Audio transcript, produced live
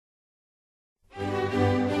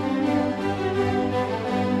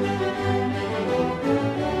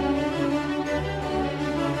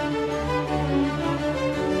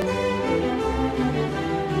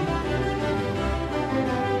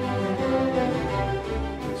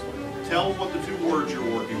them what the 2 words you're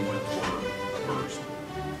working with were first.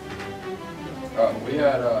 We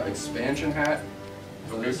had expansion hat.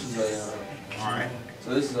 So this is a. All right.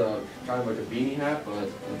 So this is a kind of like a beanie hat, but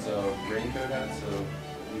it's a raincoat hat. So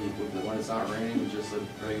when it's not raining, it's just a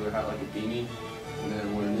regular hat like a beanie. And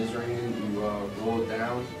then when it is raining, you roll it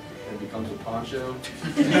down, and it becomes a poncho.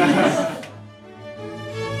 The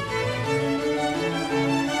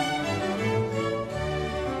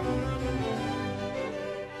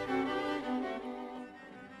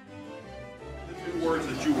 2 words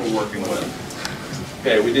that you were working with.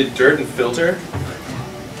 Okay, we did dirt and filter.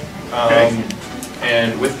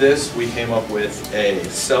 And with this, we came up with a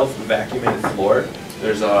self-vacuumated floor.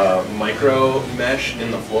 There's a micro mesh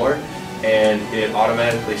in the floor, and it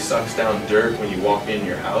automatically sucks down dirt when you walk in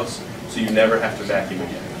your house, so you never have to vacuum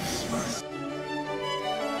again.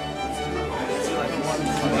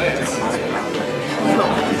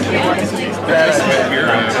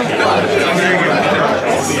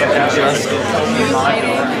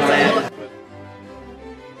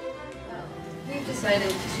 We've decided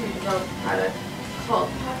to develop a product called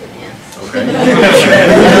Pocket Ants. Okay.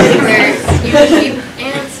 Where you keep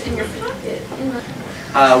ants in your pocket.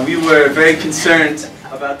 We were very concerned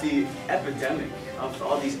about the epidemic of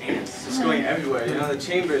all these ants just going everywhere. You know, the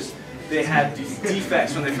chambers, they had these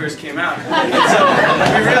defects when they first came out. And so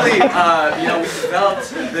we really,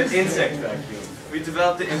 we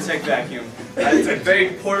developed the insect vacuum. It's a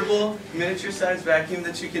very portable, miniature-sized vacuum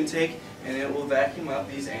that you can take, and it will vacuum up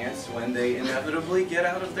these ants when they inevitably get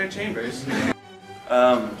out of their chambers.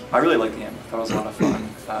 I really liked the game. I thought it was a lot of fun.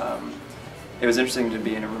 It was interesting to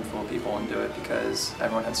be in a room full of people and do it because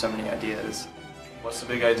everyone had so many ideas. What's the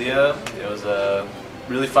big idea? It was a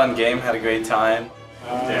really fun game, had a great time.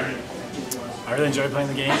 I really enjoyed playing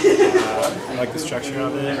the game. I like the structure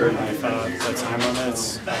of it. I thought the time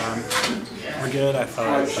limits were good. I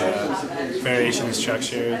thought variation in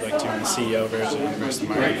structure, like doing the CEO version versus the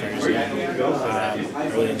Mario version. I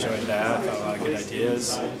really enjoyed that. I thought a lot of good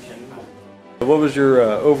ideas. What was your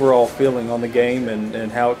overall feeling on the game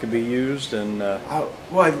and how it could be used? And well,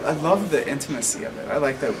 I love the intimacy of it. I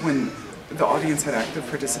like that when the audience had active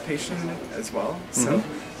participation in it as well. So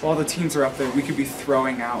while the teams were up there, we could be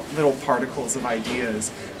throwing out little particles of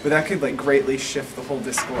ideas, but that could like greatly shift the whole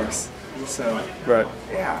discourse. So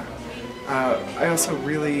yeah, I also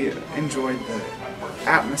really enjoyed the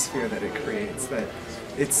atmosphere that it creates. That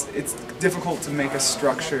it's difficult to make a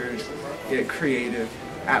structured, yet creative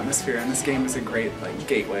atmosphere, and this game is a great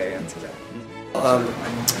gateway into that.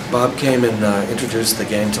 Bob came and introduced the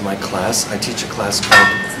game to my class. I teach a class called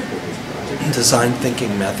Design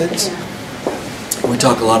Thinking Methods. We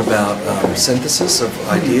talk a lot about synthesis of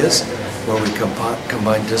ideas, where we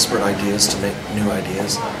combine disparate ideas to make new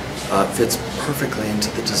ideas. It fits perfectly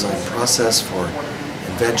into the design process for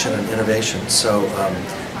invention and innovation. So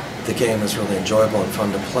the game is really enjoyable and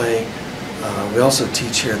fun to play. We also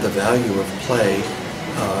teach here the value of play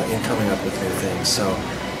in coming up with new things. So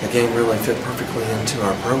the game really fit perfectly into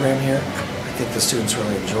our program here. I think the students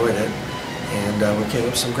really enjoyed it, and we came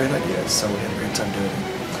up with some great ideas, so we had a great time doing it.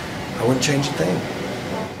 I wouldn't change a thing.